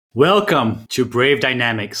Welcome to Brave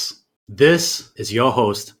Dynamics. This is your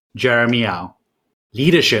host, Jeremy Au.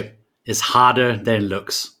 Leadership is harder than it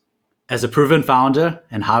looks. As a proven founder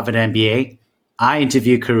and Harvard MBA, I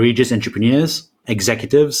interview courageous entrepreneurs,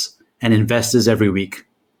 executives, and investors every week.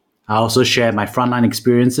 I also share my frontline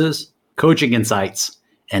experiences, coaching insights,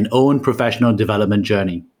 and own professional development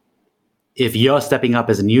journey. If you're stepping up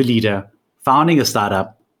as a new leader, founding a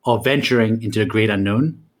startup, or venturing into the great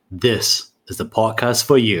unknown, this is the podcast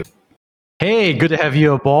for you. Hey, good to have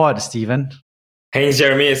you aboard, Stephen. Hey,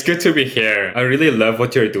 Jeremy, it's good to be here. I really love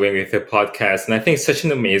what you're doing with the podcast. And I think it's such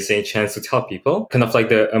an amazing chance to tell people kind of like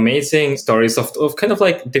the amazing stories of kind of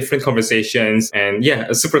like different conversations. And yeah,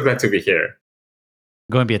 I'm super glad to be here.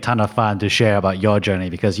 Going to be a ton of fun to share about your journey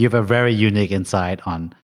because you have a very unique insight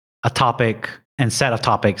on a topic and set of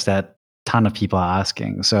topics that a ton of people are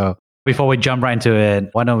asking. So before we jump right into it,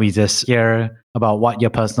 why don't we just hear about what your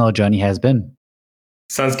personal journey has been?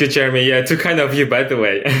 Sounds good, Jeremy. Yeah, to kind of you, by the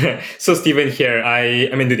way. So Stephen here, I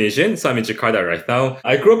am Indonesian, so I'm in Jakarta right now.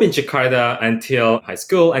 I grew up in Jakarta until high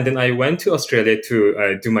school, and then I went to Australia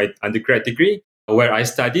to do my undergrad degree, where I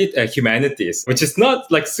studied humanities, which is not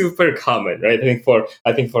like super common, right?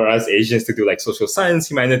 I think for us Asians to do like social science,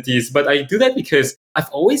 humanities, but I do that because I've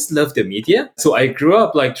always loved the media. So I grew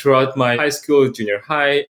up like throughout my high school, junior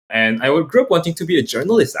high, and I grew up wanting to be a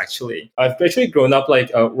journalist, actually. I've actually grown up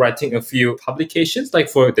like writing a few publications, like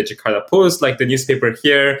for the Jakarta Post, like the newspaper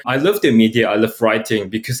here. I love the media. I love writing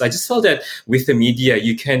because I just felt that with the media,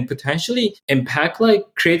 you can potentially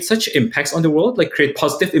create such impacts on the world, like create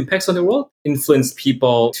positive impacts on the world, influence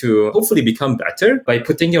people to hopefully become better by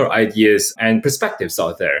putting your ideas and perspectives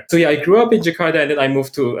out there. So yeah, I grew up in Jakarta and then I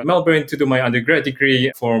moved to Melbourne to do my undergrad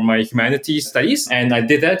degree for my humanities studies. And I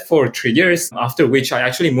did that for 3 years, after which I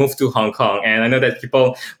actually moved to Hong Kong. And I know that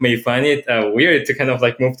people may find it weird to kind of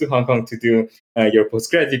like move to Hong Kong to do your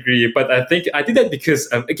postgrad degree. But I think I did that because,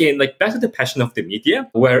 again, like back to the passion of the media,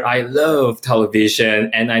 where I love television.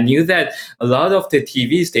 And I knew that a lot of the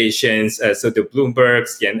TV stations, so the Bloomberg,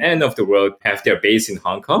 CNN of the world, have their base in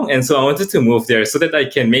Hong Kong. And so I wanted to move there so that I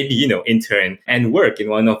can maybe, intern and work in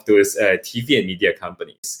one of those TV and media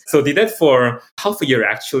companies. So did that for half a year,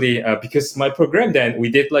 actually, because my program then, we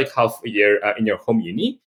did like half a year in your home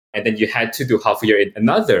uni. And then you had to do half a year in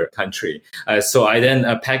another country. So I then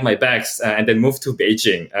packed my bags and then moved to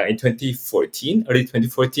Beijing in 2014, early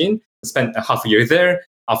 2014. Spent a half a year there,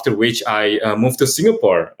 after which I moved to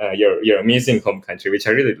Singapore, your amazing home country, which I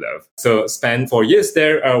really love. So spent 4 years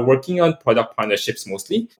there working on product partnerships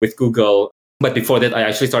mostly with Google. But before that, I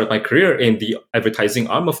actually started my career in the advertising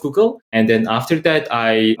arm of Google. And then after that,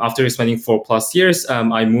 after spending 4+ years,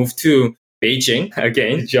 I moved to Beijing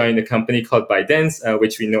again, joined a company called ByteDance,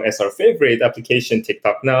 which we know as our favorite application,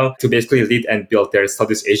 TikTok now, to basically lead and build their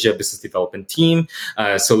Southeast Asia business development team.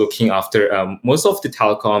 So looking after most of the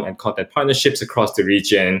telecom and content partnerships across the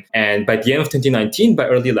region. And by the end of 2019, by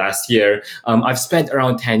early last year, I've spent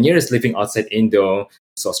around 10 years living outside Indo.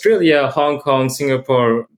 So Australia, Hong Kong,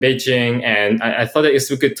 Singapore, Beijing, and I thought that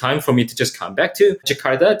it's a good time for me to just come back to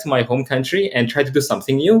Jakarta, to my home country, and try to do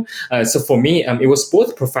something new. So for me, it was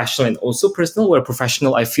both professional and also personal. Where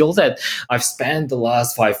professional, I feel that I've spent the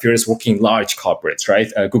last 5 years working in large corporates,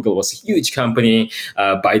 right? Google was a huge company,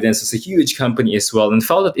 ByteDance was a huge company as well, and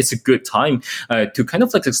felt that it's a good time to kind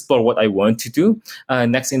of like explore what I want to do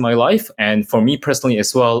next in my life. And for me personally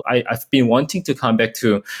as well, I've been wanting to come back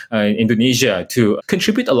to Indonesia to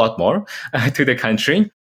contribute a lot more to the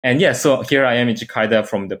country. And yeah, so here I am in Jakarta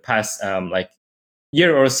from the past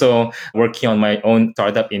year or so, working on my own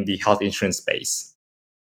startup in the health insurance space.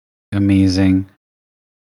 Amazing.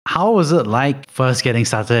 How was it like first getting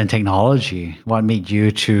started in technology? What made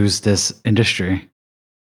you choose this industry?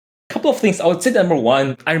 Couple of things. I would say number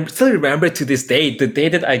one, I still remember to this day, the day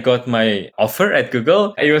that I got my offer at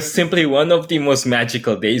Google. It was simply one of the most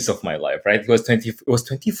magical days of my life, right? It was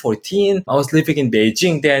 2014. I was living in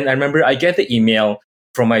Beijing then. I remember I get the email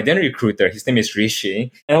from my then recruiter. His name is Rishi.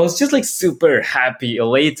 And I was just like super happy,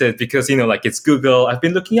 elated because, like it's Google. I've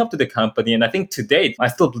been looking up to the company. And I think to date, I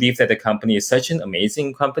still believe that the company is such an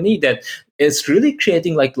amazing company that it's really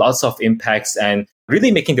creating like lots of impacts and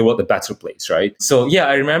really making the world a better place, right? So yeah,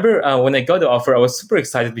 I remember when I got the offer, I was super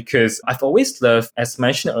excited because I've always loved, as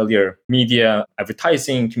mentioned earlier, media,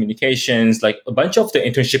 advertising, communications. Like a bunch of the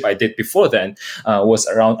internship I did before then was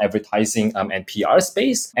around advertising and PR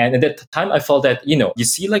space. And at that time, I felt that, you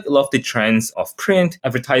see like a lot of the trends of print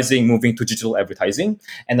advertising moving to digital advertising.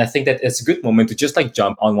 And I think that it's a good moment to just like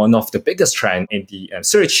jump on one of the biggest trends in the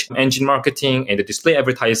search engine marketing and the display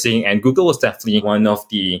advertising. And Google was definitely one of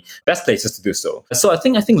the best places to do so. So I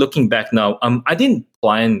think looking back now, I didn't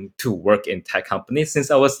plan to work in tech companies since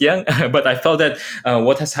I was young, but I felt that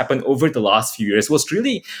what has happened over the last few years was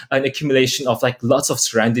really an accumulation of like lots of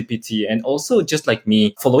serendipity and also just like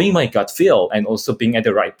me following my gut feel and also being at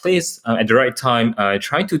the right place at the right time,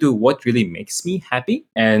 trying to do what really makes me happy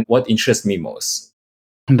and what interests me most.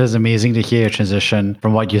 That's amazing to hear your transition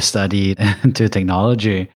from what you studied into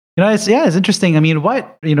technology. It's interesting. I mean,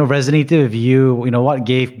 what, resonated with you, what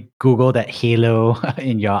gave Google that halo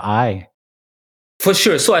in your eye? For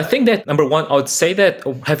sure. So I think that number one, I would say that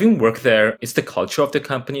having worked there, it's the culture of the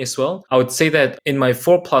company as well. I would say that in my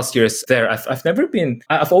 4+ years there,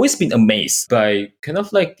 I've always been amazed by kind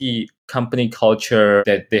of like the company culture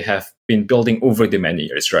that they have been building over the many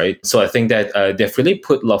years, right? So I think that they've really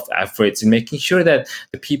put a lot of efforts in making sure that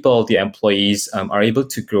the people, the employees, are able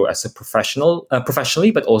to grow as a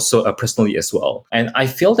professionally, but also personally as well. And I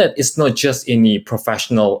feel that it's not just in the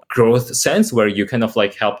professional growth sense where you kind of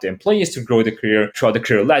like help the employees to grow the career throughout the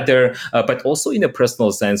career ladder, but also in a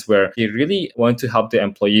personal sense where they really want to help the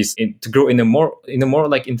employees to grow in a more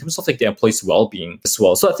like in terms of like the employees' well-being as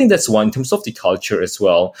well. So I think that's one in terms of the culture as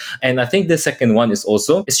well. And I think the second one is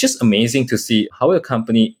also, it's just amazing to see how a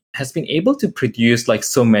company has been able to produce like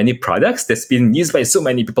so many products that's been used by so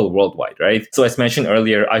many people worldwide, right? So as mentioned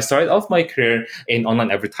earlier, I started off my career in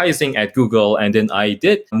online advertising at Google, and then I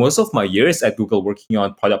did most of my years at Google working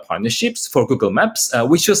on product partnerships for Google Maps,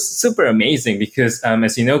 which was super amazing because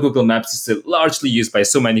as you know, Google Maps is largely used by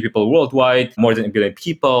so many people worldwide, more than 1 billion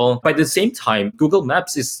people. But at the same time, Google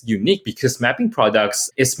Maps is unique because mapping products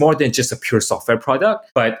is more than just a pure software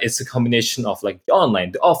product, but it's a combination of like the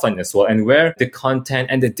online, the offline as well, and where the content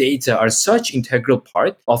and the data are such integral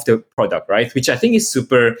part of the product, right? Which I think is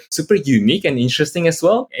super, super unique and interesting as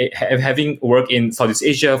well. Having worked in Southeast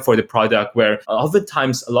Asia for the product where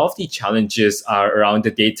oftentimes a lot of the challenges are around the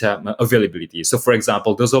data availability. So for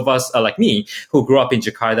example, those of us like me who grew up in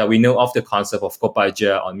Jakarta, we know of the concept of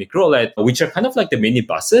Kopaja on Mikrolet, which are kind of like the mini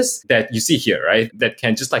buses that you see here, right? That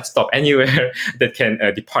can just like stop anywhere, that can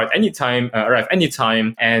depart anytime, arrive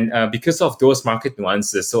anytime. And because of those market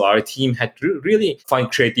nuances, so our team had to really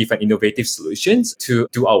find creative and innovative solutions to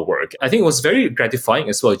do our work. I think it was very gratifying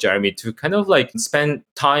as well, Jeremy, to kind of like spend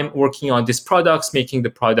time working on these products, making the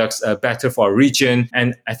products better for our region.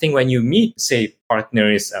 And I think when you meet, say,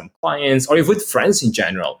 partners, clients, or even friends in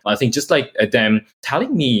general, I think just like them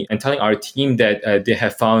telling me and telling our team that they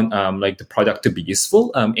have found like the product to be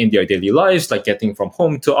useful in their daily lives, like getting from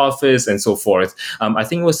home to office and so forth. I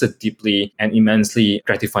think it was a deeply and immensely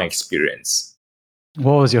gratifying experience.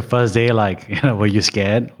 What was your first day like? Were you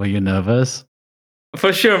scared? Were you nervous?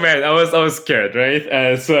 For sure, man. I was scared,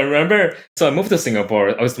 right? So I remember, so I moved to Singapore.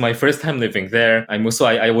 It was my first time living there. I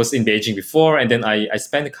was in Beijing before, and then I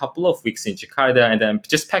spent a couple of weeks in Jakarta, and then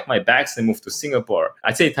just packed my bags and moved to Singapore.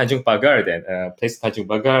 I'd say Tanjung Pagar then, place Tanjung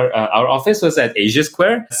Pagar. Our office was at Asia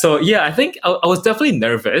Square. So yeah, I think I was definitely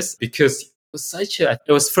nervous because it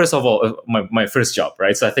was first of all my first job,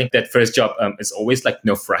 right? So I think that first job is always like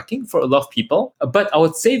nerve-wracking for a lot of people. But I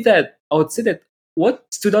would say that what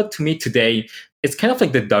stood out to me today is kind of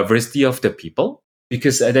like the diversity of the people.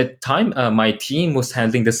 Because at that time, my team was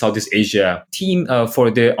handling the Southeast Asia team for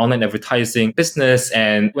the online advertising business.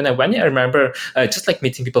 And when I went in, I remember just like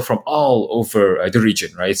meeting people from all over the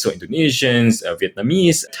region, right? So Indonesians,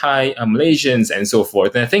 Vietnamese, Thai, Malaysians, and so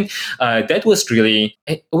forth. And I think that was really,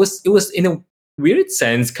 it was in a weird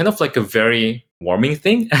sense, kind of like a very warming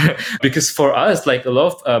thing because for us, like a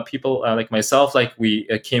lot of people like myself, like we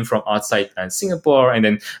came from outside Singapore, and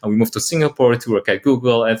then we moved to Singapore to work at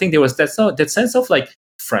Google. I think there was that sense of like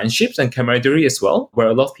friendships and camaraderie as well, where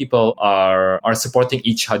a lot of people are supporting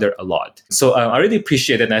each other a lot. So I really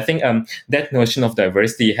appreciate it. And I think that notion of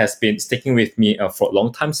diversity has been sticking with me for a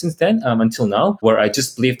long time since then until now, where I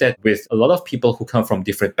just believe that with a lot of people who come from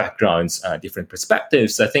different backgrounds, different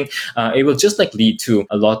perspectives, I think it will just like lead to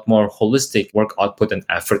a lot more holistic work output and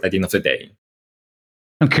effort at the end of the day.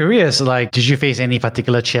 I'm curious, like, did you face any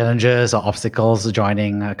particular challenges or obstacles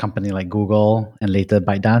joining a company like Google and later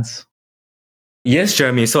ByteDance? Yes,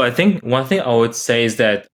 Jeremy. So I think one thing I would say is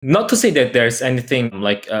that not to say that there's anything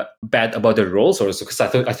like bad about the roles, also because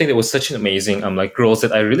I think it was such an amazing like roles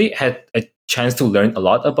that I really had a chance to learn a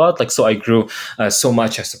lot about. Like, so I grew so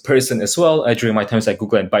much as a person as well during my times at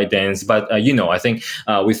Google and ByteDance. But I think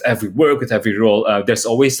with every work, with every role, there's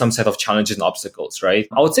always some set of challenges and obstacles, right?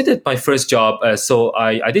 I would say that my first job, so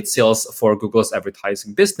I did sales for Google's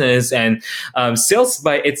advertising business, and sales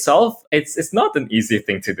by itself, it's not an easy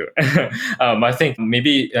thing to do. I think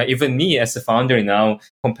maybe even me as a founder now,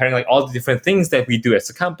 comparing like all the different things that we do as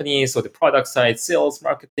a company, so the product side, sales,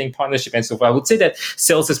 marketing, partnership, and so forth, I would say that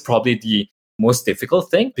sales is probably the most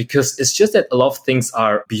difficult thing, because it's just that a lot of things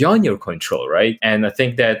are beyond your control, right? And I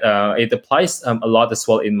think that it applies a lot as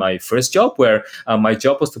well in my first job, where my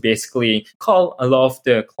job was to basically call a lot of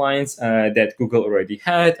the clients that Google already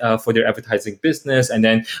had for their advertising business, and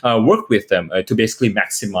then work with them to basically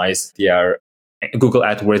maximize their Google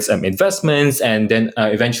AdWords investments, and then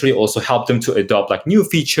eventually also help them to adopt like new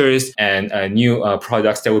features and new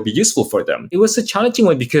products that would be useful for them. It was a challenging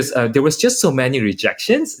one because there was just so many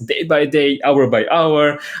rejections day by day, hour by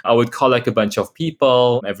hour. I would call like a bunch of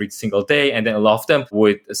people every single day, and then a lot of them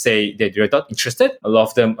would say that they're not interested. A lot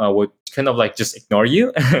of them would kind of like just ignore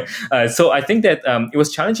you. So I think that it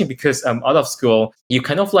was challenging because out of school, you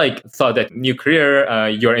kind of like thought that new career,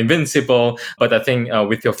 you're invincible. But I think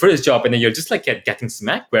with your first job, and then you're just like getting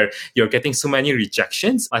smacked where you're getting so many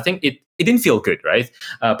rejections. I think it didn't feel good, right?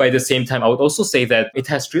 But at the same time, I would also say that it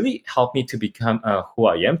has really helped me to become who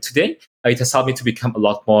I am today. It has helped me to become a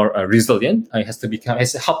lot more resilient. It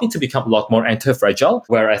has helped me to become a lot more anti-fragile,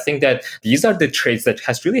 where I think that these are the traits that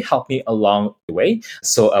has really helped me along the way.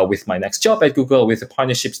 So with my next job at Google, with the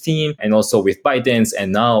partnerships team, and also with ByteDance,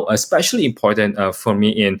 and now especially important for me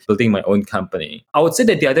in building my own company. I would say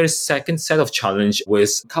that the other second set of challenge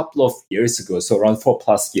was a couple of years ago, so around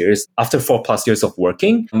 4+ years, after 4+ years of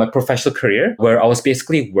working, my professional career, where I was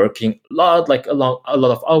basically working a lot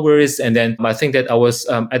of hours. And then I think that I was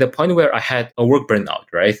at a point where I had a work burnout,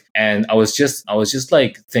 right? And I was just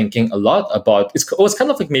like thinking a lot about, it was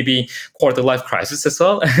kind of like maybe quarter life crisis as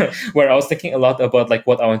well, where I was thinking a lot about like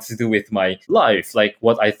what I want to do with my life, like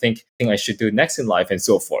what I think I should do next in life, and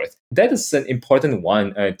so forth. That is an important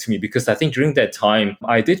one to me, because I think during that time,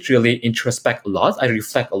 I did really introspect a lot. I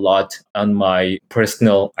reflect a lot on my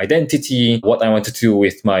personal identity, what I want to do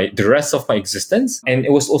with the rest of my existence. And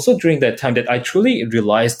it was also during that time that I truly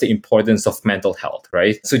realized the importance of mental health,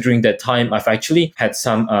 right? So during that time, I've actually had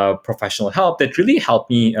some professional help that really helped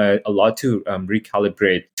me a lot to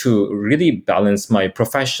recalibrate, to really balance my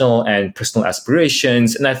professional and personal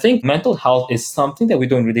aspirations. And I think mental health is something that we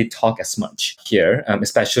don't really talk as much here,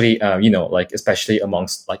 especially especially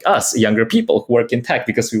amongst like us younger people who work in tech,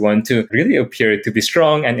 because we want to really appear to be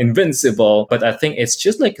strong and invincible. But I think it's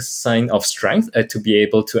just like a sign of strength to be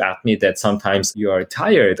able to admit that sometimes you are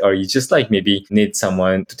tired, or you just like maybe need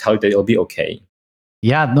someone to tell you that it'll be okay.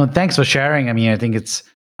 Yeah, no, thanks for sharing. I mean, I think it's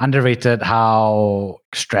underrated how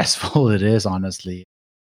stressful it is, honestly.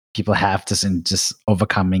 People have this in just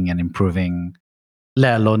overcoming and improving,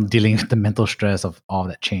 let alone dealing with the mental stress of all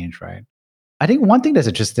that change, right? I think one thing that's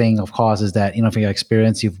interesting, of course, is that, from your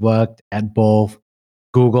experience, you've worked at both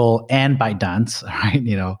Google and ByteDance,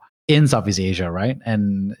 right? In Southeast Asia, right?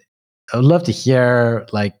 And I'd love to hear,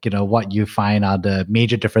 what you find are the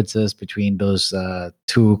major differences between those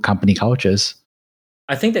two company cultures.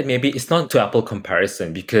 I think that maybe it's not to Apple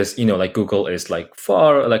comparison, because, like Google is like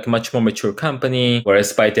far, like much more mature company,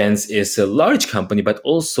 whereas ByteDance is a large company, but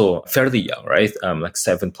also fairly young, right? Like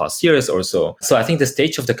 7+ years or so. So I think the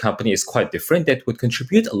stage of the company is quite different. That would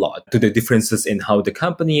contribute a lot to the differences in how the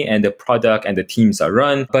company and the product and the teams are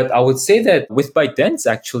run. But I would say that with ByteDance,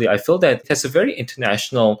 actually, I feel that it has a very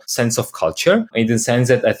international sense of culture, in the sense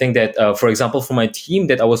that I think that, for example, for my team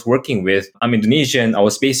that I was working with, I'm Indonesian, I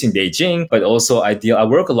was based in Beijing, but also I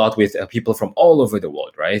work a lot with people from all over the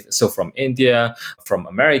world, right? So from India, from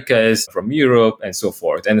Americas, from Europe, and so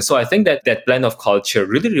forth. And so I think that that blend of culture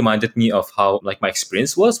really reminded me of how like my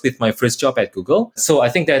experience was with my first job at Google. So I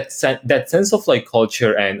think that sense of like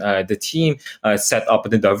culture and the team set up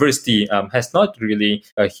and the diversity has not really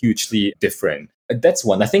hugely different. That's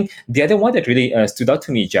one. I think the other one that really stood out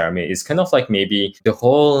to me, Jeremy, is kind of like maybe the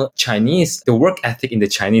whole the work ethic in the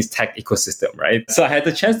Chinese tech ecosystem, right? So I had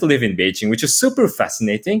the chance to live in Beijing, which is super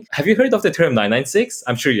fascinating. Have you heard of the term 996?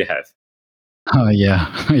 I'm sure you have. Oh,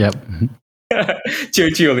 yeah. Yep.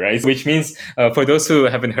 Chill, right? Which means, for those who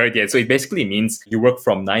haven't heard yet, so it basically means you work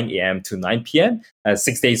from 9 a.m. to 9 p.m.,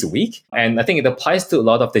 6 days a week. And I think it applies to a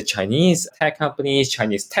lot of the Chinese tech companies,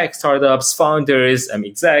 Chinese tech startups, founders,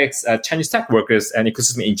 execs, Chinese tech workers, and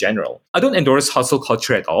ecosystem in general. I don't endorse hustle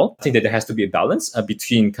culture at all. I think that there has to be a balance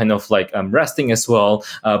between kind of like resting as well.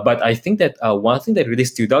 But I think that one thing that really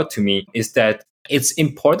stood out to me is that it's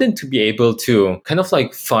important to be able to kind of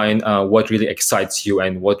like find what really excites you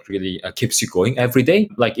and what really keeps you going every day.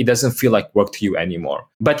 Like it doesn't feel like work to you anymore.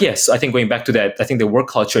 But yes, I think going back to that, I think the work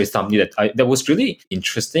culture is something that was really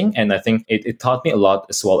interesting. And I think it taught me a lot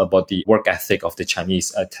as well about the work ethic of the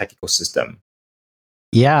Chinese tech ecosystem.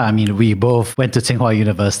 Yeah, I mean, we both went to Tsinghua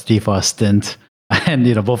University for a stint and,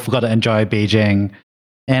 both got to enjoy Beijing.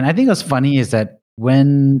 And I think what's funny is that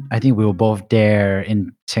when I think we were both there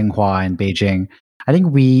in Tsinghua and Beijing, I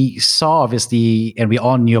think we saw obviously, and we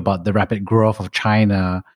all knew about the rapid growth of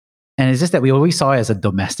China. And it's just that we always saw it as a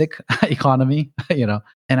domestic economy, And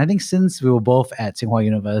I think since we were both at Tsinghua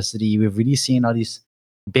University, we've really seen all these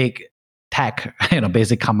big tech,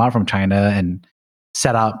 basically come out from China and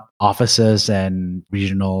set up offices and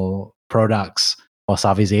regional products for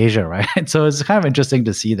Southeast Asia, right? So it's kind of interesting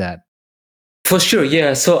to see that. For sure,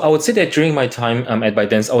 yeah. So I would say that during my time at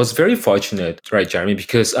ByteDance, I was very fortunate, right, Jeremy?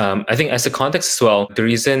 Because I think as a context as well, the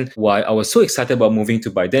reason why I was so excited about moving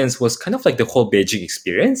to ByteDance was kind of like the whole Beijing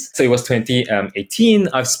experience. So it was 2018.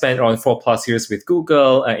 I've spent around 4+ years with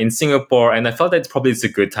Google in Singapore, and I felt that probably it's a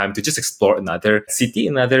good time to just explore another city,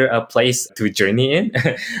 another place to journey in.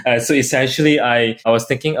 So essentially, I was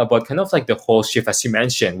thinking about kind of like the whole shift, as you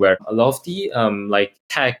mentioned, where a lot of the like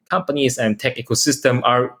tech companies and tech ecosystem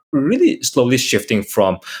are really slowly shifting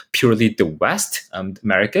from purely the West,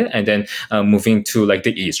 America, and then moving to like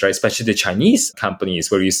the East, right? Especially the Chinese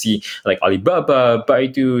companies, where you see like Alibaba,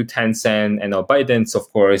 Baidu, Tencent, and ByteDance,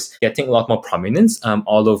 of course, getting a lot more prominence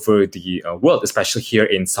all over the world, especially here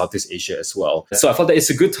in Southeast Asia as well. So I felt that it's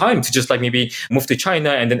a good time to just like maybe move to China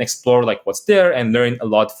and then explore like what's there and learn a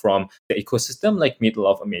lot from the ecosystem, like meet a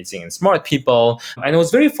lot of amazing and smart people. And I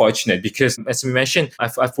was very fortunate because, as we mentioned,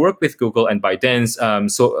 I've worked with Google and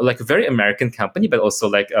ByteDance, so like a very American company, but also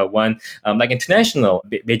like one like international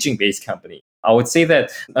Beijing-based company. I would say that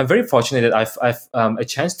I'm very fortunate that I've a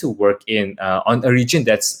chance to work in on a region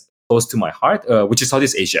that's close to my heart, which is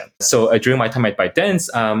Southeast Asia. So during my time at ByteDance,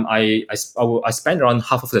 I spent around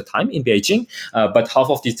half of the time in Beijing, but half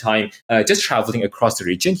of the time just traveling across the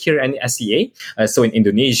region here in SEA. So in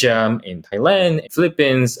Indonesia, in Thailand,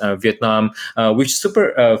 Philippines, Vietnam, which is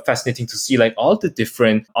super fascinating to see like all the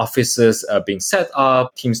different offices being set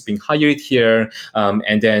up, teams being hired here,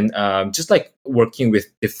 and then just like working with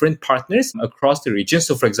different partners across the region.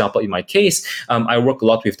 So for example, in my case, I work a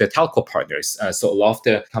lot with the telco partners. So a lot of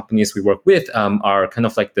the companies we work with are kind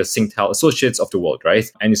of like the Singtel associates of the world, right?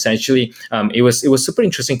 And essentially, it was super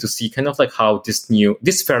interesting to see kind of like how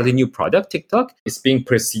this fairly new product, TikTok, is being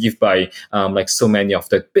perceived by like so many of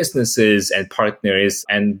the businesses and partners,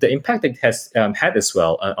 and the impact it has had as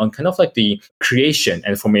well on kind of like the creation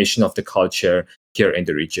and formation of the culture here in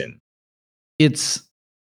the region. It's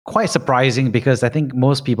quite surprising because I think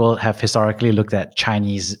most people have historically looked at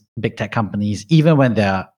Chinese big tech companies, even when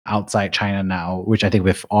they're outside China now, which I think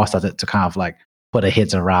we've all started to kind of like put our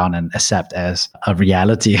heads around and accept as a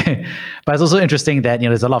reality. But it's also interesting that,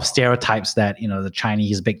 there's a lot of stereotypes that, the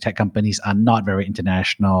Chinese big tech companies are not very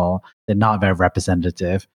international. They're not very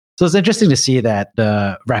representative. So it's interesting to see that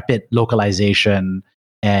the rapid localization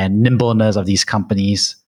and nimbleness of these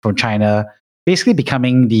companies from China basically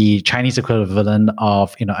becoming the Chinese equivalent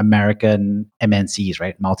of American MNCs,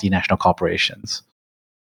 right? Multinational corporations.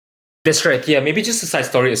 That's right. Yeah, maybe just a side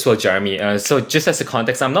story as well, Jeremy. So just as a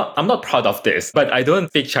context, I'm not proud of this, but I don't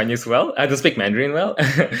speak Chinese well. I don't speak Mandarin well.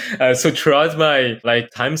 So throughout my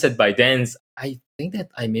times at ByteDance, I think that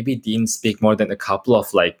I maybe didn't speak more than a couple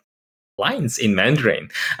of lines in Mandarin.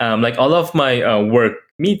 Like all of my work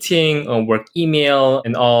meeting or work email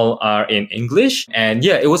and all are in English. And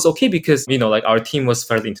yeah, it was okay because, our team was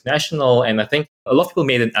fairly international. And I think a lot of people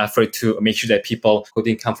made an effort to make sure that people who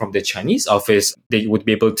didn't come from the Chinese office, they would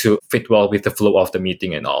be able to fit well with the flow of the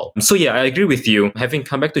meeting and all. So yeah, I agree with you. Having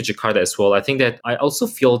come back to Jakarta as well, I think that I also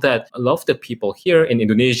feel that a lot of the people here in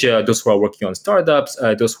Indonesia, those who are working on startups,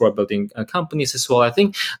 those who are building companies as well, I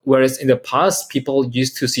think, whereas in the past, people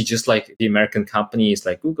used to see just like the American companies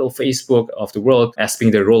like Google, Facebook of the world as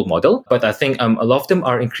being the role model. But I think a lot of them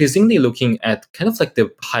are increasingly looking at kind of like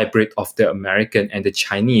the hybrid of the American and the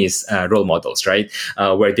Chinese role models, right?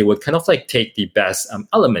 Where they would kind of like take the best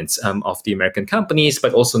elements of the American companies,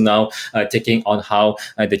 but also now taking on how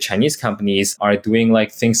the Chinese companies are doing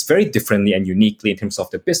like things very differently and uniquely in terms of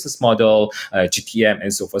the business model, GTM,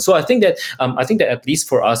 and so forth. So I think that at least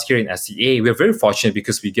for us here in SEA, we're very fortunate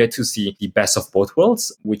because we get to see the best of both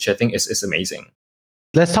worlds, which I think is amazing.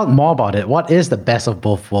 Let's talk more about it. What is the best of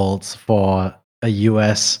both worlds for a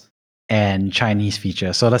US and Chinese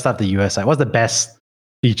feature? So let's start the US side. What's the best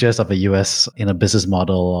features of a US in a business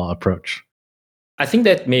model or approach? I think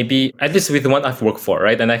that maybe, at least with the one I've worked for,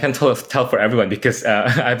 right? And I can tell for everyone because I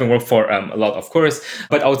haven't worked for a lot, of course.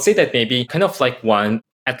 But I would say that maybe kind of like one,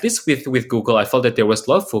 at least with Google, I felt that there was a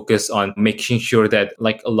lot of focus on making sure that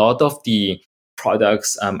like a lot of the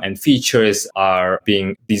products and features are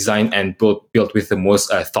being designed and built with the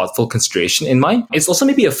most thoughtful consideration in mind. It's also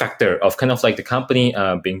maybe a factor of kind of like the company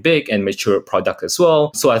being big and mature product as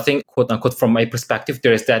well. So I think, quote unquote, from my perspective,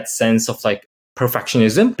 there is that sense of like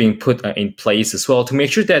perfectionism being put in place as well to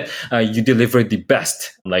make sure that you deliver the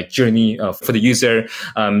best like journey for the user.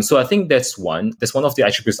 So I think that's one of the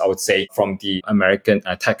attributes I would say from the American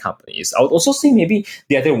tech companies. I would also say maybe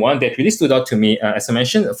the other one that really stood out to me, as I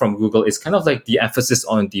mentioned from Google, is kind of like the emphasis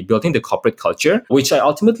on the building the corporate culture, which I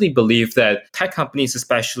ultimately believe that tech companies,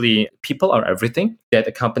 especially, people are everything, that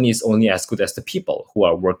a company is only as good as the people who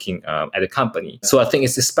are working at a company. So I think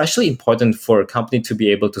it's especially important for a company to be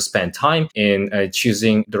able to spend time in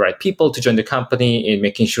choosing the right people to join the company, in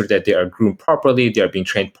making sure that they are groomed properly, they are being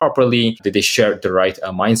trained properly, that they share the right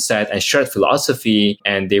mindset and shared philosophy,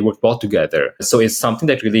 and they work well together. So it's something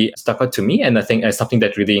that really stuck out to me, and I think it's something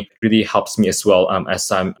that really, really helps me as well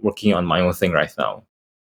as I'm working on my own thing right now.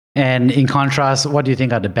 And in contrast, what do you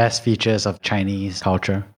think are the best features of Chinese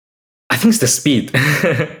culture? I think it's the speed.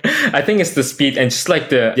 I think it's the speed and just like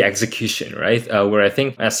the execution, right? Where I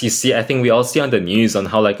think, as you see, I think we all see on the news on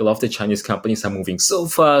how like a lot of the Chinese companies are moving so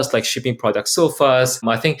fast, like shipping products so fast.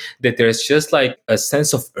 I think that there's just like a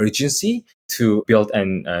sense of urgency to build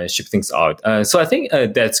and ship things out. So I think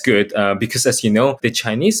that's good because, as you know, the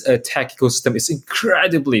Chinese tech ecosystem is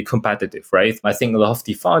incredibly competitive, right? I think a lot of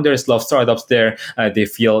the founders, a lot of startups there, they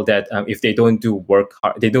feel that if they don't work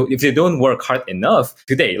hard enough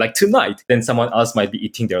today, like tonight, then someone else might be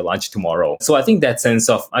eating their lunch tomorrow. So I think that sense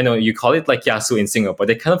of, I know you call it like kiasu in Singapore,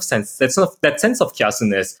 that kind of sense, that sense of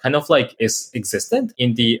kiasu-ness kind of like is existent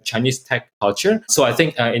in the Chinese tech culture. So I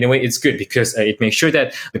think in a way it's good because it makes sure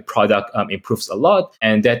that the product improves a lot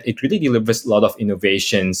and that it really delivers a lot of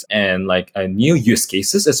innovations and like new use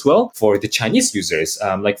cases as well for the Chinese users.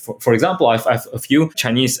 Like for example, I've a few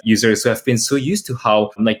Chinese users who have been so used to how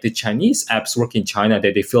like the Chinese apps work in China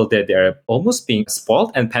that they feel that they're almost being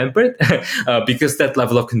spoiled and pampered because that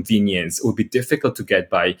level of convenience would be difficult to get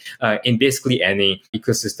by in basically any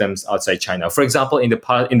ecosystems outside China. For example, in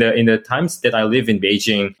the times that I live in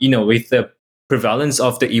Beijing, with the prevalence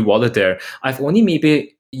of the e-wallet there, I've only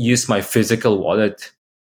maybe used my physical wallet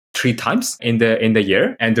 3 times in the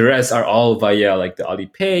year, and the rest are all via like the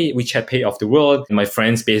Alipay, WeChat Pay of the world. And my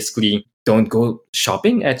friends basically don't go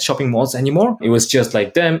shopping at shopping malls anymore. It was just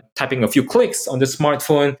like them typing a few clicks on the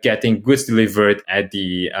smartphone, getting goods delivered at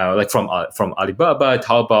the like from Alibaba,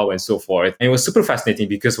 Taobao, and so forth. And it was super fascinating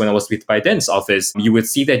because when I was with Baiden's office, you would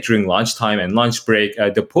see that during lunchtime and lunch break,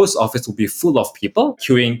 the post office would be full of people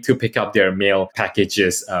queuing to pick up their mail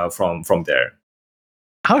packages from there.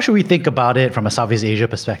 How should we think about it from a Southeast Asia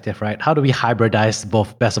perspective, right? How do we hybridize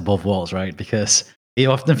both best of both worlds, right? Because it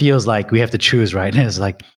often feels like we have to choose, right? And it's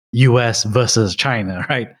like US versus China,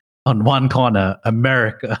 right? On one corner,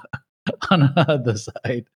 America. On the other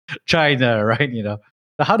side, China, right? So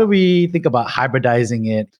how do we think about hybridizing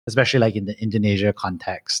it, especially like in the Indonesia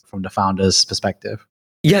context from the founder's perspective?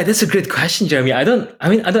 Yeah, that's a great question, Jeremy. I don't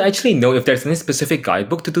actually know if there's any specific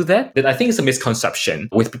guidebook to do that. That I think is a misconception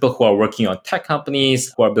with people who are working on tech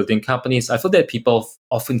companies, who are building companies. I feel that people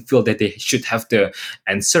often feel that they should have the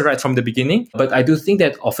answer right from the beginning. But I do think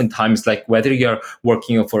that oftentimes, like whether you're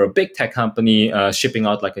working for a big tech company, shipping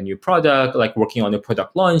out like a new product, like working on a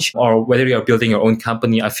product launch, or whether you're building your own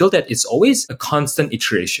company, I feel that it's always a constant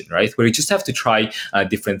iteration, right? Where you just have to try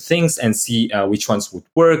different things and see which ones would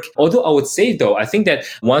work. Although I would say though, I think that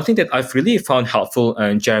one thing that I've really found helpful,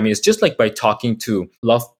 Jeremy, is just like by talking to a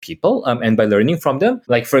lot of people and by learning from them.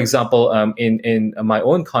 Like, for example, in my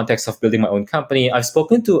own context of building my own company, I've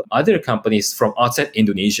spoken to other companies from outside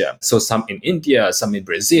Indonesia. So some in India, some in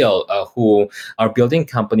Brazil, who are building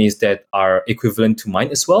companies that are equivalent to mine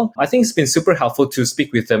as well. I think it's been super helpful to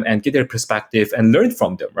speak with them and get their perspective and learn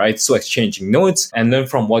from them, right? So exchanging notes and learn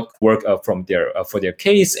from what worked from for their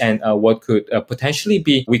case and what could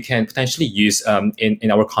we can potentially use in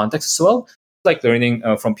our context as well. Like learning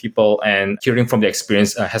from people and hearing from the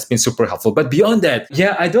experience has been super helpful. But beyond that,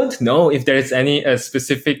 I don't know if there's any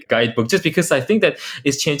specific guidebook, just because I think that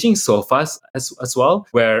it's changing so fast as well,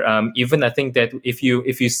 where even I think that if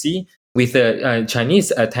you see with the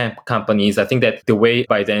Chinese tech companies, I think that the way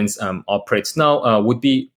Baiden's operates now would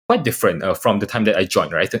be quite different from the time that I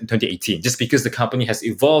joined, right, 2018, just because the company has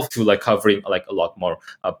evolved to like covering like a lot more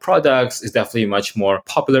products. It's definitely much more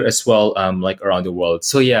popular as well, like around the world.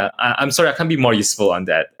 So I'm sorry, I can't be more useful on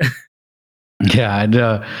that.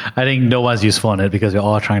 Yeah, I think no one's useful on it because we're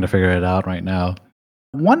all trying to figure it out right now.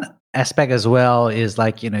 One aspect as well is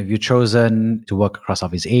like, if you've chosen to work across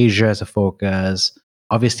Southeast Asia as a focus,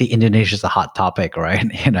 obviously Indonesia is a hot topic, right?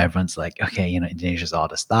 Everyone's like, okay, Indonesia's all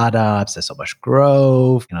the startups, there's so much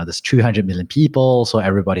growth, there's 300 million people, so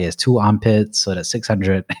everybody has 2 armpits, so that's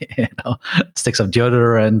 600, sticks of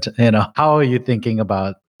deodorant. How are you thinking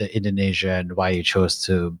about the Indonesia and why you chose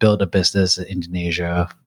to build a business in Indonesia?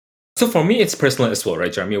 So for me, it's personal as well,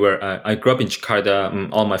 right, Jeremy? Where I grew up in Jakarta,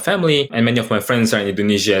 all my family and many of my friends are in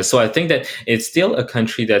Indonesia. So I think that it's still a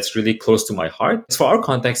country that's really close to my heart. As for our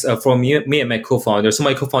context, for me and my co-founder, so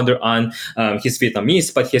my co-founder An, he's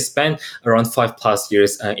Vietnamese, but he has spent around 5+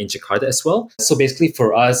 years in Jakarta as well. So basically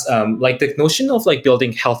for us, like the notion of like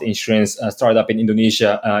building health insurance startup in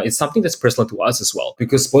Indonesia, it's something that's personal to us as well,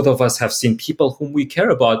 because both of us have seen people whom we care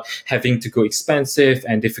about having to go expensive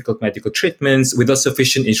and difficult medical treatments without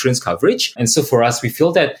sufficient insurance coverage. And so for us, we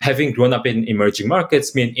feel that having grown up in emerging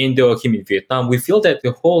markets, me in Indo, him in Vietnam, we feel that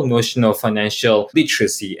the whole notion of financial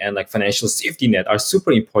literacy and like financial safety net are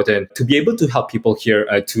super important to be able to help people here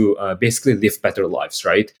to basically live better lives,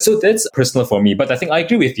 right? So that's personal for me, but I think I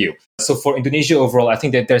agree with you. So for Indonesia overall, I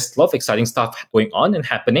think that there's a lot of exciting stuff going on and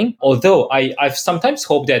happening. Although I've sometimes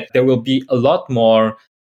hoped that there will be a lot more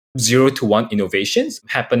 0 to 1 innovations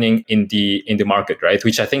happening in the market, right?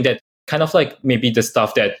 Which I think that kind of like maybe the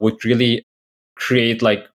stuff that would really create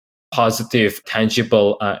like positive,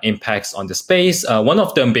 tangible impacts on the space. One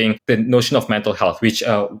of them being the notion of mental health, which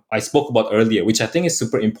I spoke about earlier, which I think is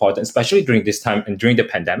super important, especially during this time and during the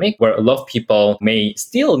pandemic, where a lot of people may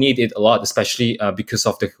still need it a lot, especially because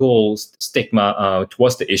of the whole stigma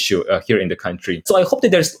towards the issue here in the country. So I hope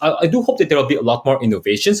that I do hope that there will be a lot more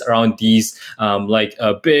innovations around these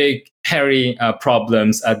big, hairy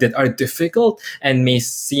problems that are difficult and may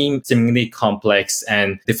seem seemingly complex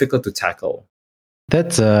and difficult to tackle.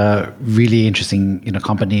 That's a really interesting,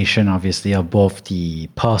 combination, obviously, of both the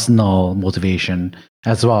personal motivation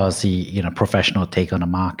as well as the, professional take on the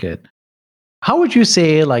market. How would you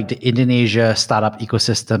say like the Indonesia startup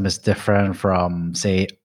ecosystem is different from, say,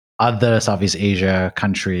 other Southeast Asia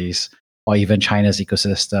countries or even China's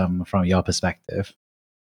ecosystem from your perspective?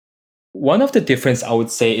 One of the difference I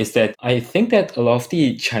would say is that I think that a lot of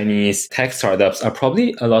the Chinese tech startups are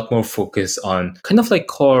probably a lot more focused on kind of like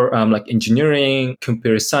core like engineering,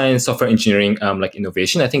 computer science, software engineering, like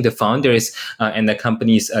innovation. I think the founders and the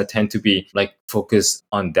companies tend to be like focused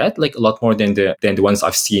on that, like a lot more than the ones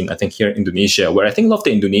I've seen, I think, here in Indonesia, where I think a lot of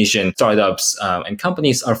the Indonesian startups and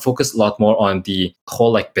companies are focused a lot more on the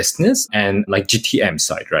whole like business and like GTM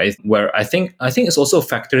side, right? Where I think it's also a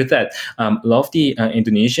factor that a lot of the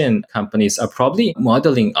Indonesian companies are probably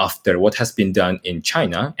modeling after what has been done in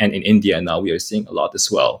China and in India. Now we are seeing a lot as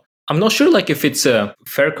well. I'm not sure like if it's a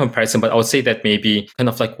fair comparison, but I would say that maybe kind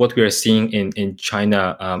of like what we are seeing in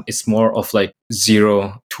China is more of like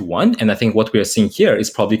 0 to 1. And I think what we are seeing here is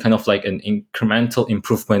probably kind of like an incremental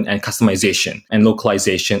improvement and customization and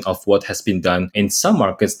localization of what has been done in some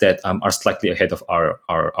markets that are slightly ahead of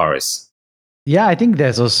ours. Yeah, I think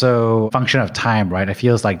there's also a function of time, right? It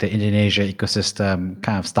feels like the Indonesia ecosystem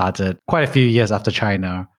kind of started quite a few years after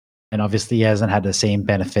China, and obviously hasn't had the same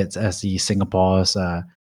benefits as the Singapore's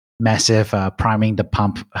massive priming the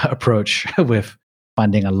pump approach with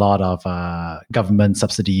funding a lot of government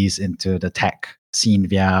subsidies into the tech scene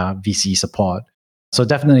via VC support. So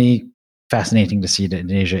definitely fascinating to see the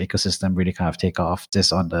Indonesia ecosystem really kind of take off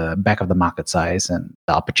just on the back of the market size and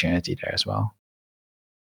the opportunity there as well.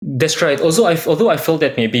 That's right. Also, although I feel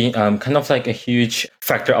that maybe kind of like a huge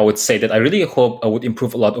factor, I would say that I really hope I would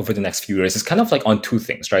improve a lot over the next few years is kind of like on two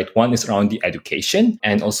things, right? One is around the education,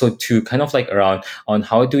 and also two kind of like around on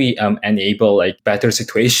how do we enable like better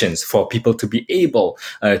situations for people to be able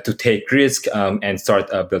to take risk and start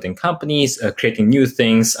building companies, creating new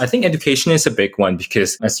things. I think education is a big one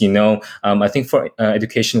because, as you know, I think for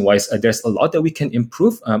education wise, there's a lot that we can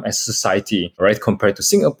improve as a society, right? Compared to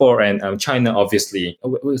Singapore and China, obviously.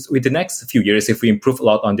 With the next few years, if we improve a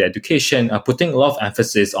lot on the education, putting a lot of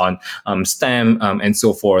emphasis on STEM and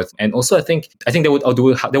so forth, and also I think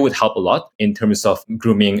that would help a lot in terms of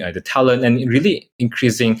grooming the talent and really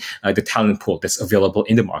increasing the talent pool that's available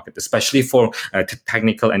in the market, especially for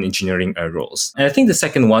technical and engineering roles. And I think the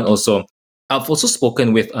second one also. I've also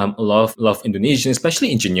spoken with a lot of Indonesians,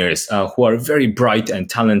 especially engineers, who are very bright and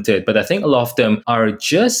talented. But I think a lot of them are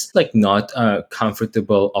just like not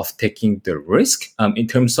comfortable of taking the risk in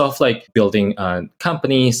terms of like building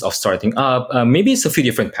companies, of starting up. Maybe it's a few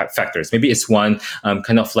different factors. Maybe it's one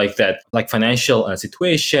kind of like that, like financial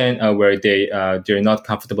situation where they're not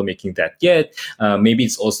comfortable making that yet. Maybe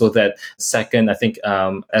it's also that second. I think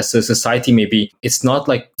as a society, maybe it's not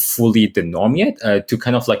like fully the norm yet to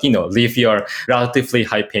kind of like leave your relatively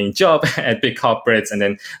high-paying job at big corporates and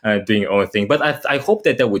then doing your own thing. But I hope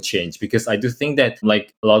that would change, because I do think that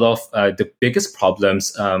like a lot of the biggest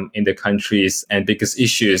problems in the countries and biggest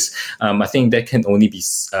issues, I think that can only be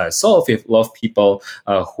solved if a lot of people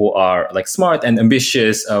who are like smart and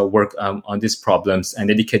ambitious work on these problems and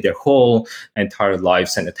dedicate their whole entire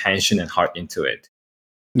lives and attention and heart into it.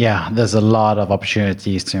 Yeah, there's a lot of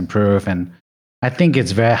opportunities to improve. And I think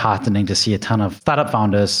it's very heartening to see a ton of startup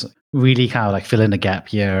founders really kind of like fill in the gap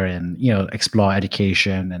here and, explore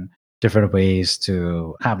education and different ways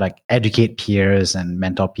to have like educate peers and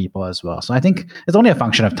mentor people as well. So I think it's only a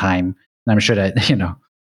function of time. And I'm sure that,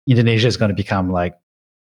 Indonesia is going to become like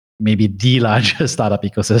maybe the largest startup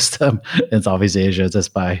ecosystem in Southeast Asia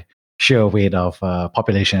just by sheer weight of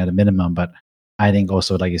population at a minimum. But I think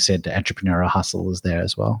also, like you said, the entrepreneurial hustle is there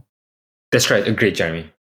as well. That's right. Agreed,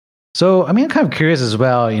 Jeremy. So, I mean, I'm kind of curious as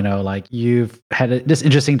well, like you've had this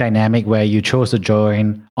interesting dynamic where you chose to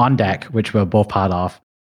join On Deck, which we're both part of,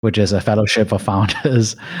 which is a fellowship of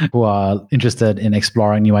founders who are interested in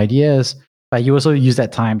exploring new ideas. But you also use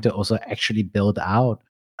that time to also actually build out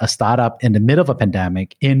a startup in the middle of a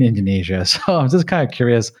pandemic in Indonesia. So I'm just kind of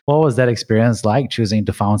curious, what was that experience like choosing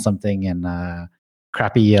to found something in a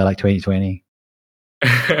crappy year like 2020?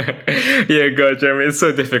 Yeah, God, Jeremy, it's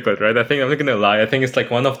so difficult, right? I think I'm not gonna lie. I think it's like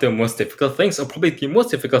one of the most difficult things, or probably the most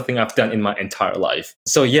difficult thing I've done in my entire life.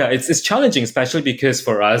 So yeah, it's challenging, especially because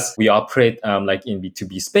for us, we operate like in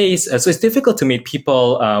B2B space. So it's difficult to meet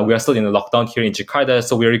people. We are still in a lockdown here in Jakarta.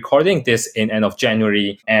 So we're recording this in end of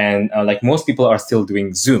January, and like most people are still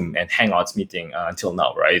doing Zoom and Hangouts meeting until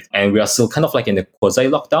now, right? And we are still kind of like in a quasi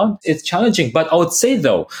lockdown. It's challenging, but I would say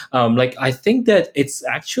though, like I think that it's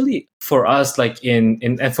actually for us, like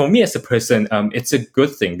and for me as a person, it's a good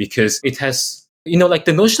thing because it has, like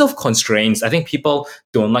the notion of constraints. I think people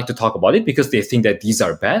don't like to talk about it because they think that these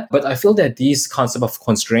are bad. But I feel that these concept of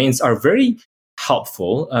constraints are very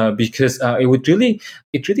helpful because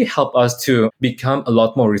it really help us to become a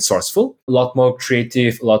lot more resourceful, a lot more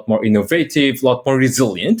creative, a lot more innovative, a lot more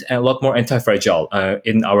resilient, and a lot more anti-fragile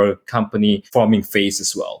in our company forming phase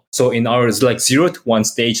as well. So in our like 0 to 1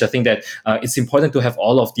 stage, I think that it's important to have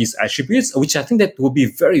all of these attributes, which I think that will be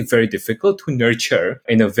very, very difficult to nurture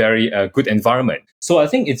in a very good environment. So I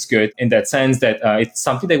think it's good in that sense that it's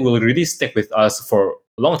something that will really stick with us for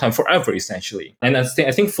a long time, forever, essentially. And I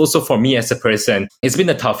think also for me as a person, it's been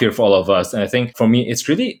a tough year for all of us. And I think for me, it's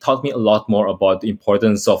really taught me a lot more about the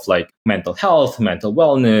importance of like mental health, mental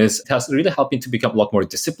wellness. It has really helped me to become a lot more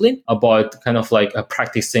disciplined about kind of like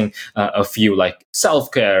practicing a few like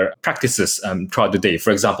self-care practices throughout the day.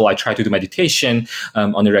 For example, I try to do meditation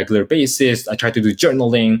on a regular basis. I try to do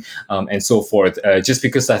journaling and so forth, just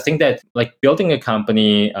because I think that like building a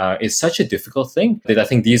company is such a difficult thing that I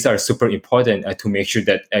think these are super important to make sure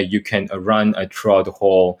that you can run throughout the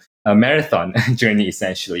whole marathon journey,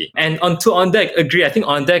 essentially. And onto On Deck, agree. I think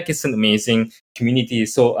On Deck is an amazing community.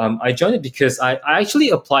 So I joined it because I actually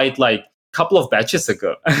applied like couple of batches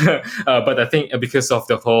ago, but I think because of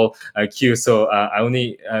the whole queue, so I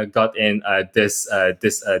only got in this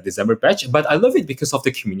December batch. But I love it because of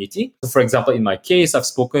the community. So for example, in my case, I've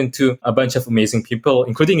spoken to a bunch of amazing people,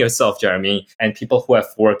 including yourself, Jeremy, and people who have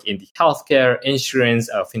worked in the healthcare, insurance,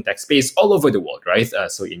 fintech space all over the world, right?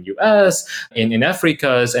 So in US, in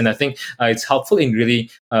Africa, and I think it's helpful in really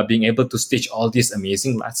being able to stitch all these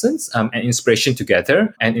amazing lessons and inspiration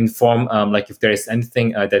together and inform like if there is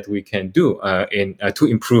anything that we can do to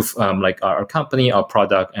improve like our company, our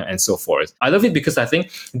product, and so forth. I love it because I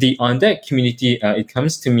think the On Deck community, it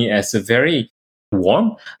comes to me as a very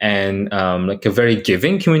warm and like a very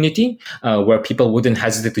giving community where people wouldn't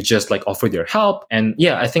hesitate to just like offer their help. And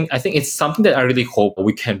yeah, I think it's something that I really hope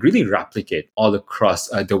we can really replicate all across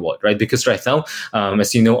the world, right? Because right now,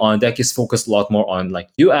 as you know, On Deck is focused a lot more on like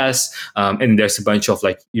US and there's a bunch of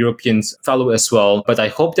like Europeans follow as well. But I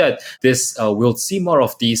hope that this we'll see more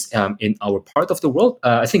of these in our part of the world.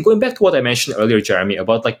 I think going back to what I mentioned earlier, Jeremy,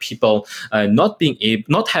 about like people not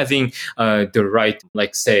having the right,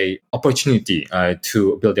 like say, opportunity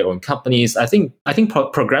to build their own companies. I think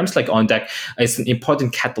programs like On Deck is an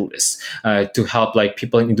important catalyst to help like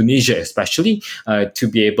people in Indonesia, especially to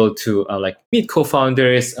be able to like meet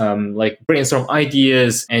co-founders, like brainstorm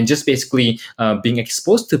ideas, and just basically being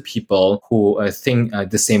exposed to people who think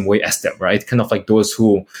the same way as them, right? Kind of like those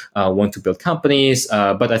who want to build companies.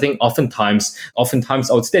 But I think oftentimes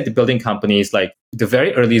I would say that building companies, like the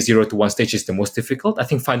very early 0 to 1 stage is the most difficult. I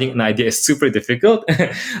think finding an idea is super difficult.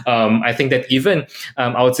 I think that even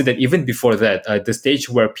I would say that even before that, the stage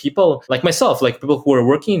where people like myself, like people who are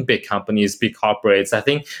working in big companies, big corporates, I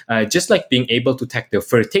think just like being able to take the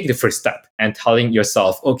first step and telling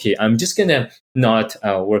yourself, okay, I'm just gonna not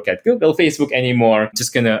work at Google, Facebook anymore.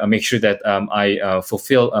 Just gonna make sure that I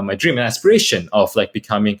fulfill my dream and aspiration of like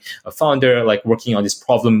becoming a founder, like working on this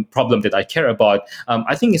problem that I care about.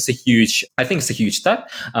 I think it's a huge step.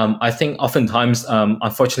 I think oftentimes,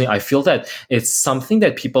 unfortunately, I feel that it's something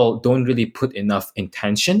that people don't really put enough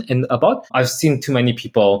intention in about. I've seen too many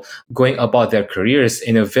people going about their careers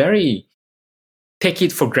in a very take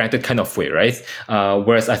it for granted kind of way, right?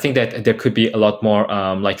 Whereas I think that there could be a lot more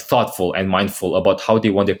like thoughtful and mindful about how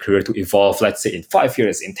they want their career to evolve, let's say in 5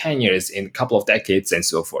 years, in 10 years, in a couple of decades, and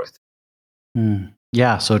so forth.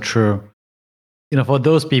 Yeah, so true. For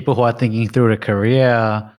those people who are thinking through their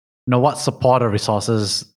career, what support or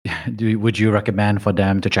resources would you recommend for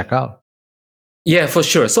them to check out? Yeah, for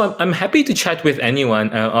sure. So I'm happy to chat with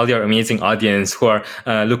anyone, all your amazing audience who are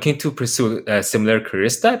looking to pursue a similar career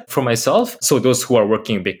step for myself. So those who are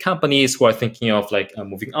working in big companies, who are thinking of like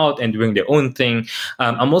moving out and doing their own thing.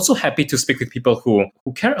 I'm also happy to speak with people who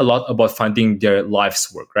care a lot about finding their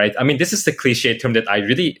life's work, right? I mean, this is the cliche term that I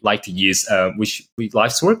really like to use, which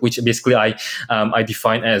life's work, which basically I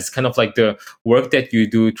define as kind of like the work that you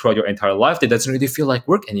do throughout your entire life that doesn't really feel like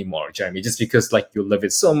work anymore, Jeremy, just because like you love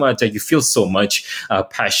it so much, like you feel so much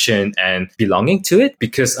passion and belonging to it,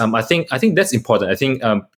 because I think that's important. I think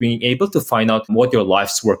being able to find out what your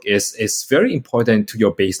life's work is very important to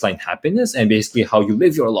your baseline happiness and basically how you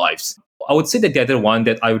live your lives. I would say that the other one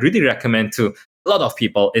that I really recommend to a lot of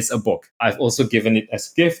people is a book. I've also given it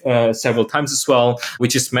as a gift several times as well,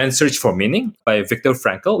 which is Man's Search for Meaning by Viktor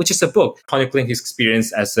Frankl, which is a book chronicling his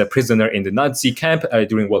experience as a prisoner in the Nazi camp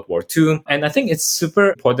during World War II. And I think it's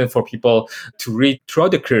super important for people to read throughout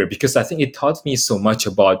the career because I think it taught me so much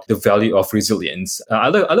about the value of resilience. I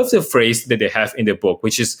love the phrase that they have in the book,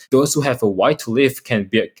 which is those who have a why to live can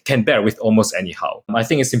bear with almost anyhow. I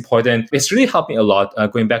think it's important. It's really helped me a lot.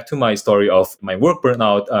 Going back to my story of my work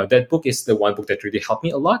burnout, that book is the one book that really helped me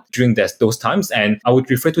a lot during those times. And I would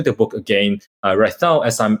refer to the book again right now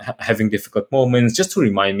as I'm having difficult moments, just to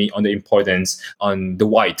remind me on the importance on the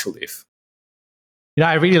why to live.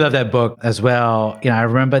 I really love that book as well. I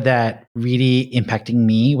remember that really impacting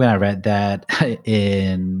me when I read that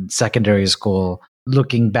in secondary school.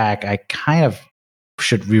 Looking back, I kind of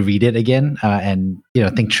should reread it again and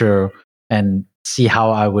think through and see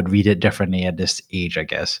how I would read it differently at this age, I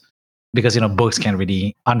guess. Because books can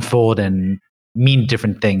really unfold and mean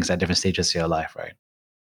different things at different stages of your life, right?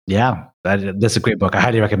 Yeah, that's a great book. I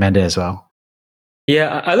highly recommend it as well.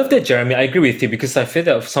 Yeah, I love that, Jeremy. I agree with you because I feel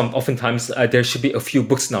that oftentimes there should be a few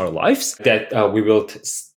books in our lives that we will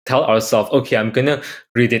tell ourselves, okay, I'm going to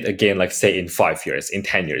read it again, like say in 5 years, in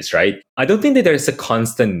 10 years, right? I don't think that there is a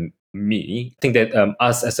constant me. I think that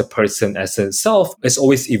us as a person, as a self, is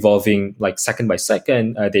always evolving like second by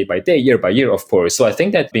second, day by day, year by year, of course. So I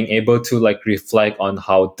think that being able to like reflect on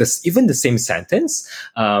how even the same sentence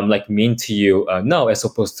like mean to you now as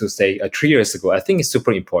opposed to say 3 years ago, I think is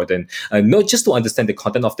super important. Not just to understand the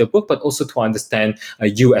content of the book, but also to understand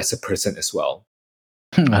you as a person as well.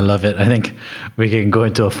 I love it. I think we can go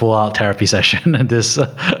into a full-out therapy session in this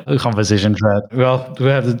conversation thread. Well, we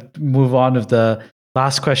have to move on with the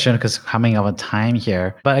last question because coming up on time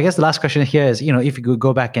here. But I guess the last question here is, if you could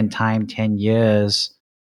go back in time 10 years,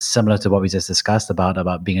 similar to what we just discussed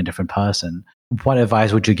about being a different person, what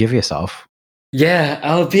advice would you give yourself? Yeah,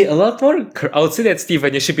 I'll be a lot more, I would say that,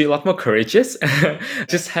 Stephen, you should be a lot more courageous.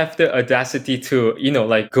 Just have the audacity to,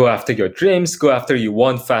 like go after your dreams, go after you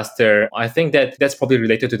want faster. I think that that's probably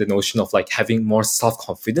related to the notion of like having more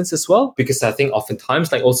self-confidence as well. Because I think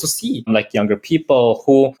oftentimes like also see like younger people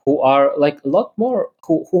who are like a lot more,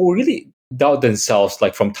 who really doubt themselves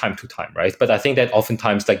like from time to time, right? But I think that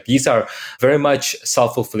oftentimes like these are very much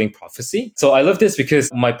self-fulfilling prophecy. So I love this because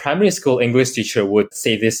my primary school English teacher would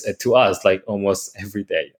say this to us like almost every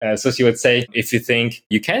day. So she would say, if you think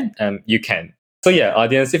you can, you can. So yeah,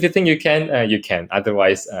 audience, if you think you can, you can.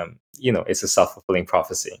 Otherwise, it's a self-fulfilling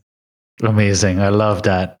prophecy. Amazing. I love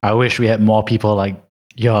that. I wish we had more people like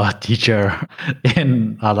your teacher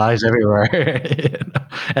in our lives everywhere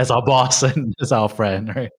as our boss and as our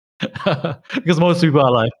friend, right? Because most people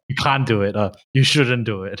are like, you can't do it, or you shouldn't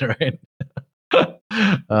do it, right?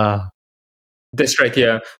 That's right,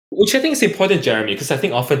 yeah. Which I think is important, Jeremy, because I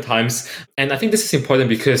think oftentimes, and I think this is important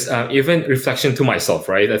because even reflection to myself,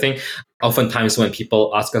 right? I think oftentimes when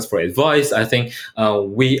people ask us for advice, I think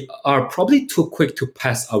we are probably too quick to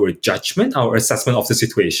pass our judgment, our assessment of the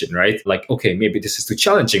situation, right? Like, okay, maybe this is too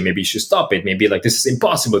challenging. Maybe you should stop it. Maybe like this is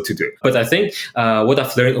impossible to do. But I think what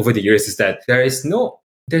I've learned over the years is that there's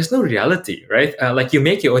no reality, right? Like you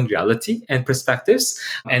make your own reality and perspectives.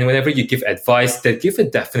 And whenever you give advice that give a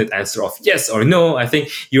definite answer of yes or no, I think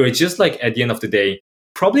you are just like at the end of the day,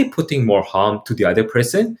 probably putting more harm to the other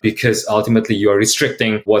person, because ultimately you are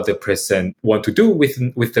restricting what the person want to do with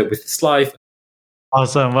his life.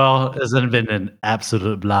 Awesome. Well, it's been an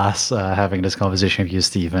absolute blast having this conversation with you,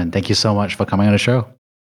 Stephen. Thank you so much for coming on the show.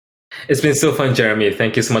 It's been so fun, Jeremy.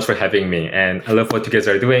 Thank you so much for having me. And I love what you guys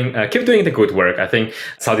are doing. Keep doing the good work. I think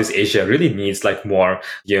Southeast Asia really needs like more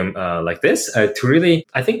like this to really,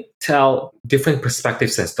 I think, tell different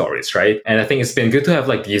perspectives and stories, right? And I think it's been good to have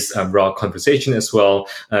like these raw conversation as well,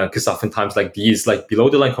 because oftentimes like these like below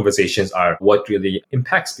the line conversations are what really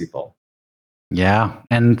impacts people. Yeah.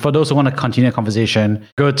 And for those who want to continue the conversation,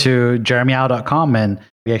 go to jeremyau.com, and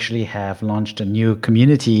we actually have launched a new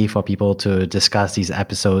community for people to discuss these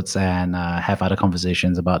episodes and have other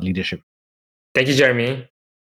conversations about leadership. Thank you, Jeremy.